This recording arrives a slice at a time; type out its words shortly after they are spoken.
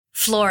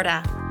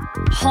Florida,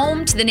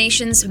 home to the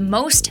nation's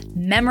most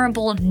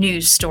memorable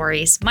news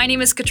stories. My name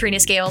is Katrina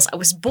Scales. I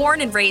was born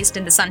and raised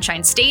in the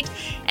Sunshine State,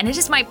 and it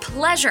is my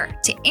pleasure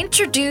to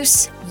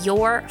introduce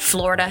your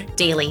Florida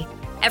Daily.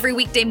 Every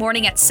weekday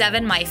morning at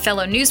 7, my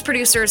fellow news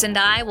producers and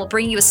I will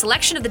bring you a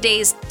selection of the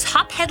day's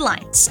top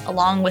headlines,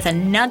 along with a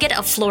nugget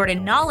of Florida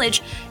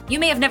knowledge you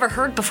may have never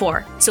heard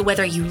before. So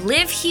whether you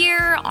live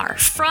here, are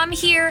from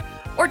here,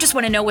 or just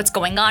want to know what's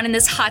going on in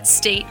this hot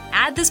state,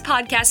 add this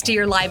podcast to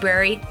your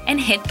library and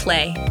hit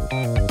play.